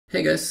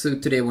Hey guys, so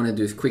today I want to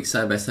do a quick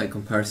side-by-side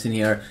comparison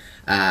here.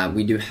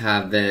 We do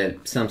have the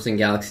Samsung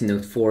Galaxy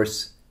Note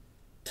 4's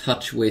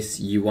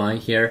TouchWiz UI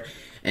here,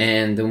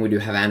 and then we do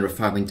have Android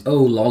 5.0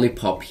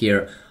 Lollipop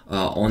here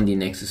on the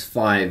Nexus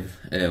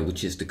 5,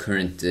 which is the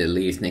current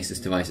latest Nexus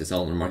device that's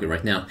out on the market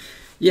right now.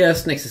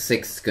 Yes, Nexus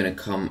 6 is going to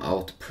come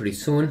out pretty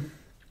soon.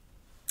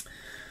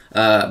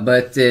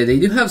 But they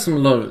do have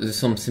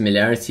some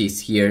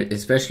similarities here,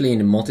 especially in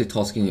the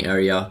multitasking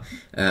area,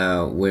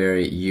 where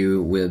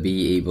you will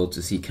be able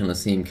to see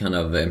same kind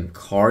of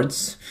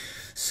cards.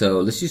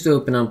 So let's just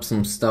open up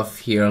some stuff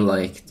here,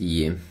 like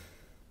the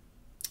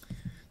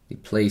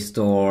Play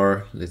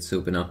Store. Let's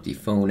open up the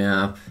phone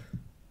app,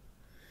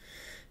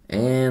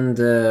 and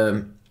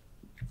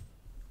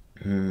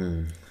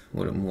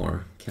what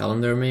more?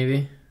 Calendar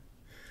maybe,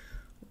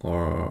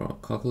 or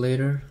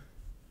calculator.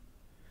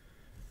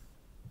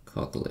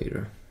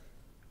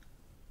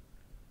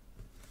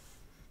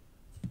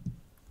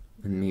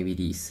 And maybe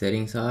the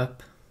settings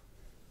app.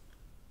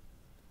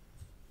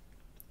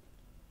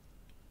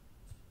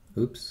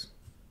 Oops.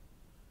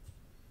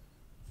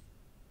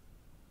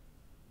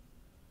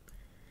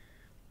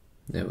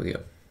 There we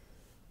go.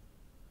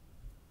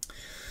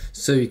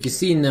 So you can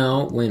see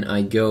now when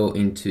I go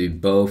into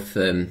both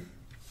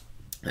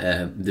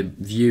the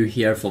view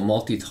here for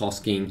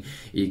multitasking,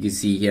 you can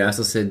see here, as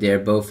I said, they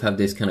both have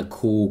this kind of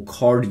cool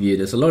card view.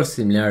 There's a lot of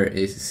similar.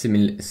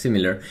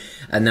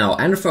 And now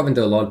Android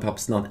 5.0 Lollipop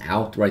is not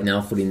out right now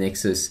for the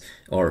Nexus,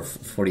 or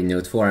for the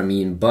Note 4 I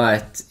mean,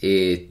 but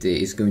it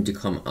is going to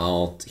come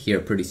out here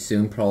pretty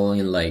soon, probably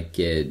in like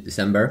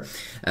December.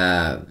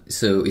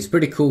 So it's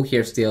pretty cool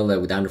here still.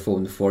 With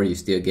Android 4.4 you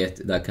still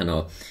get that kind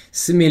of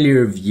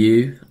similar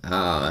view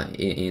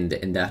in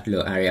that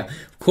little area.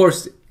 Of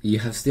course, you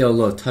have still a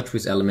lot of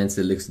TouchWiz elements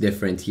that looks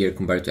different here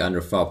compared to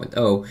Android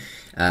 5.0.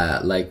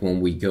 Like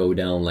when we go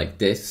down like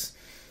this,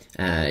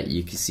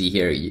 you can see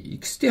here, you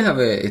still have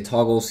a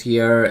toggles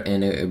here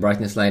and a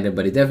brightness slider,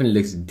 but it definitely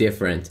looks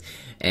different.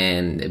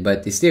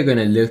 But it's still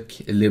gonna look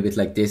a little bit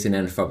like this in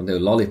Android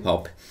 5.0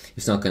 Lollipop.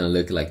 It's not gonna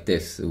look like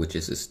this, which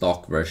is a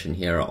stock version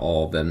here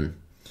of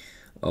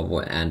Android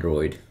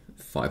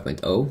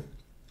 5.0.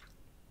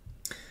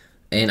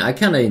 And I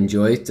kind of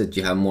enjoy it that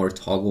you have more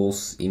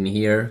toggles in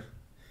here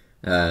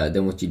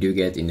than what you do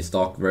get in the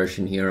stock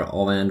version here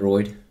of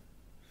Android.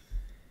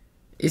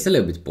 It's a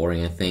little bit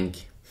boring, I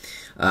think.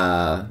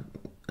 I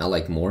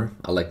like more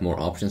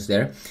options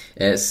there.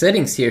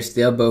 Settings here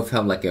still both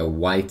have like a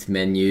white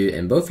menu,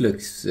 and both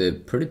looks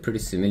pretty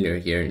similar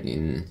here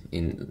in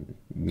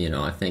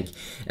I think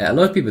a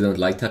lot of people don't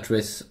like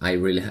TouchWiz. I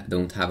really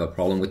don't have a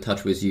problem with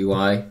TouchWiz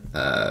UI.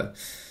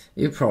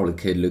 It probably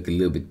could look a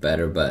little bit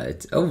better,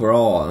 but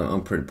overall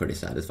I'm pretty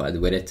satisfied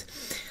with it.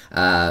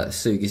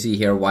 So you can see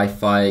here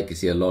Wi-Fi, you can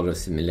see a lot of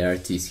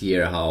similarities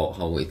here,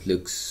 how it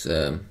looks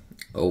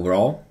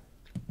overall.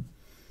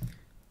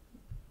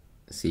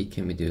 See,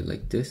 can we do it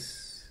like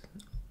this?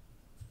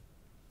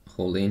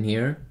 Hold in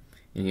here,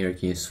 and here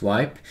can you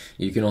swipe.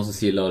 You can also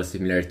see a lot of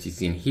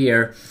similarities in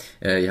here.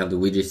 You have the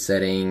widget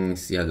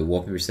settings, you have the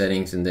wallpaper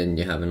settings, and then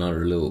you have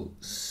another little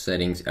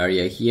settings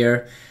area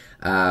here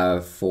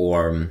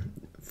for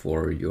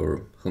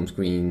your home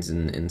screens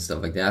and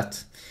stuff like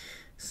that.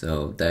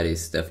 So that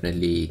is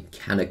definitely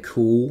kind of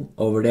cool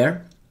over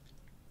there.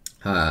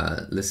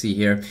 Let's see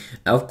here.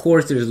 Of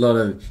course, there's a lot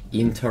of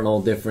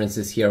internal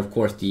differences here. Of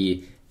course,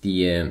 the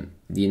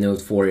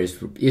Note 4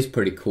 is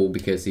pretty cool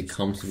because it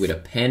comes with a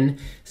pen,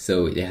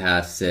 so it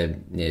has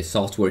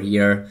software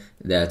here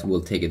that will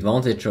take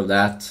advantage of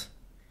that,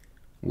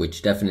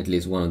 which definitely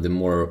is one of the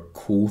more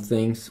cool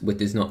things with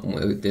this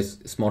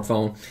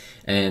smartphone.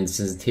 And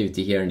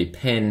sensitivity here in the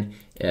pen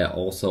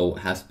also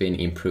has been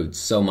improved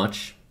so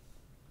much,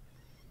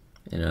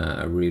 and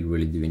I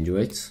really do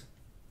enjoy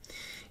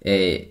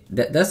it.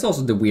 That's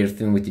also the weird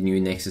thing with the new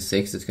Nexus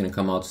 6 that's going to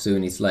come out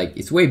soon. It's like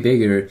it's way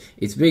bigger.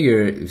 It's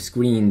bigger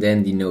screen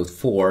than the Note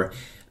 4,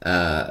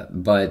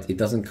 but it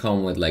doesn't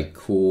come with like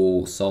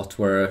cool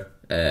software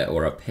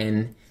or a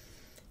pen,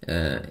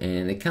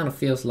 and it kind of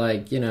feels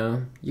like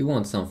you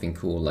want something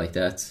cool like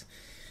that.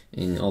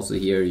 And also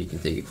here you can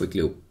take a quick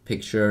little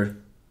picture.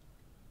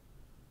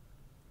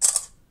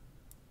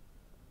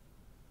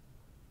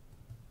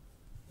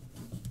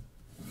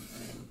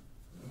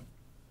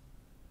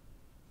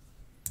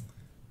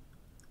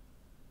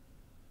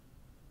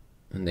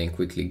 And then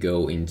quickly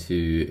go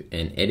into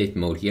an edit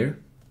mode here,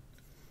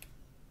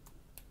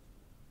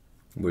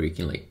 where you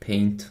can like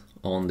paint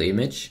on the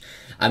image.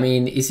 I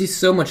mean, it's just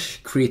so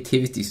much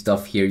creativity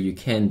stuff here you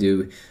can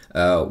do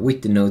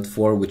with the Note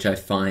 4, which I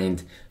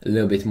find a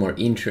little bit more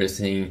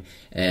interesting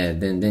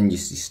than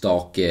just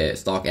the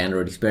stock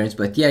Android experience.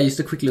 But yeah, just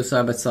a quick little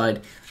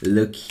side-by-side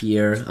look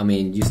here. I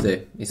mean,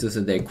 it's just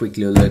a quick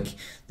little look.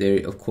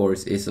 There, of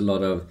course, is a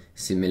lot of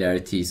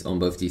similarities on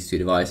both these two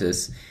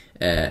devices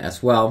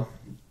as well.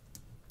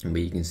 But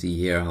you can see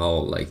here how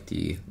like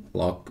the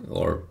lock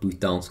or boot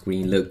down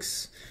screen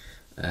looks.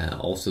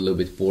 Also a little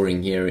bit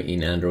boring here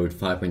in Android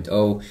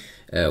 5.0,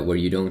 where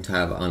you don't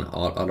have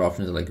other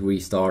options like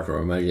restart or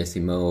emergency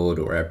mode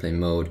or airplane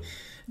mode.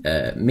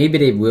 Maybe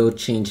they will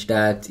change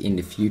that in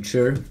the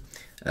future.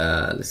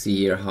 Let's see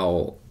here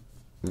how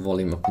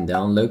volume up and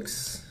down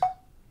looks.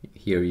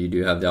 Here you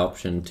do have the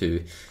option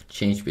to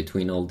change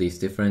between all these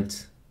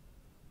different.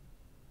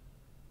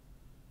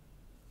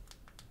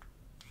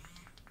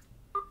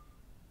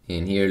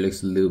 And here it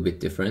looks a little bit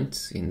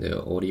different in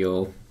the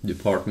audio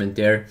department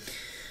there,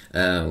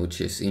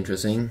 which is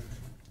interesting.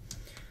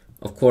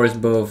 Of course,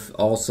 both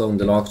also on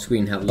the lock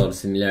screen have a lot of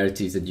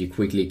similarities that you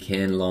quickly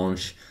can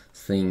launch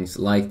things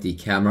like the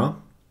camera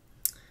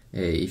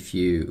if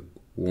you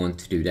want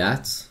to do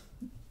that.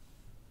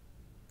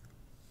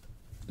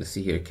 Let's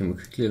see here, can we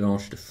quickly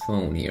launch the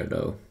phone here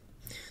though?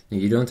 Now,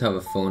 you don't have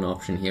a phone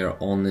option here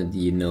on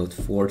the Note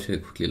 4 to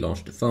quickly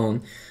launch the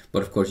phone,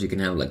 but of course you can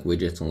have like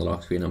widgets on the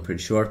lock screen, I'm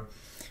pretty sure.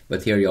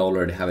 But here you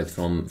already have it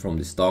from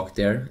the stock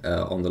there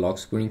on the lock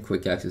screen,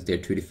 quick access there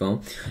to the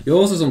phone. You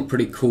also some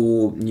pretty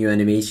cool new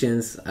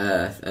animations.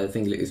 I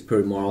think it's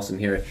pretty more awesome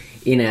here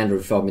in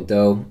Android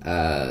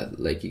 5.0.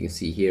 Like you can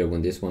see here,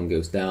 when this one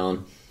goes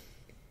down,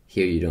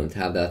 here you don't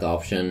have that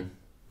option.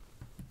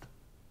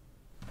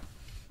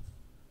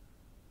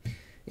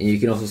 And you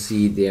can also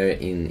see there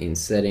in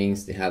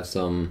settings, they have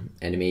some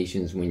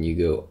animations when you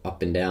go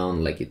up and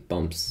down, like it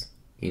bumps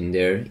in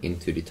there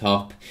into the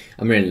top.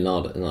 I'm really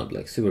not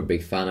like super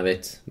big fan of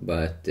it,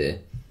 but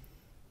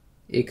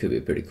it could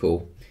be pretty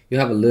cool. You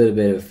have a little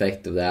bit of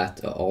effect of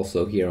that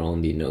also here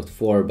on the Note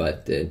 4,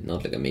 but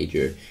not like a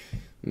major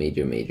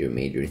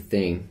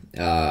thing.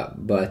 Yeah,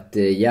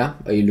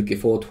 are you looking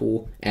forward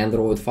to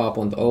Android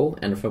 5.0?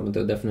 Android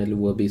 5.0 definitely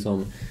will be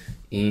some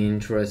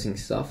interesting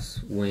stuff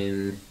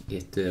when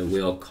it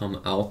will come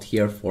out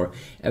here for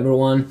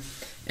everyone.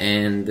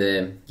 And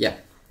yeah,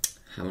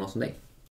 have an awesome day.